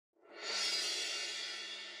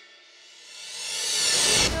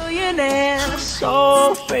billionaire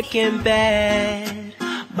so freaking bad.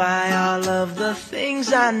 Buy all of the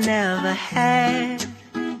things I never had.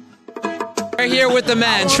 We're here with the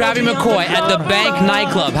man, Travie McCoy, at the Bank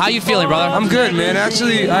Nightclub. How you feeling, brother? I'm good, man.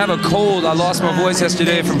 Actually, I have a cold. I lost my voice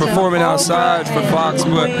yesterday from performing outside for Fox,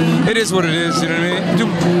 but it is what it is, you know what I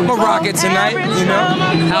mean? I'm a rocket tonight, you know?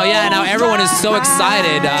 Hell yeah. Now everyone is so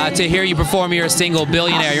excited to hear you perform your single,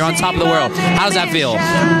 Billionaire. You're on top of the world. How does that feel?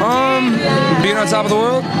 Being on top of the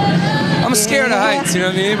world? I'm scared of heights, you know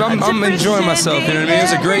what I mean? But I'm enjoying myself, you know what I mean?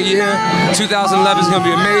 It was a great year. 2011 is going to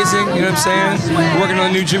be amazing, you know what I'm saying? We're working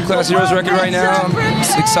on a new Gym Class Heroes record right now. I'm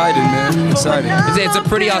excited, man. Excited. It's a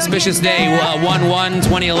pretty auspicious day, 1/1/2011.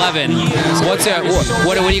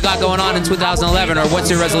 What do you got going on in 2011, or what's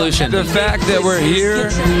your resolution? The fact that we're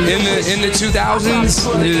here in the 2000s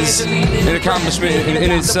is an accomplishment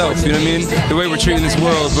in itself, you know what I mean? The way we're treating this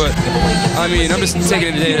world, but I mean, I'm just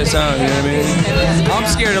taking it a day at a time, you know what I mean? I'm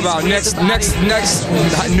scared about next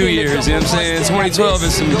New Year's, you know what I'm saying? 2012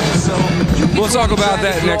 is we'll talk about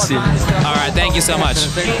that next year. All right, thank you so much.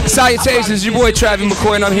 Salutations, your boy Travie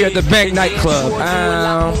McCoy, and I'm here at the Bank Nightclub.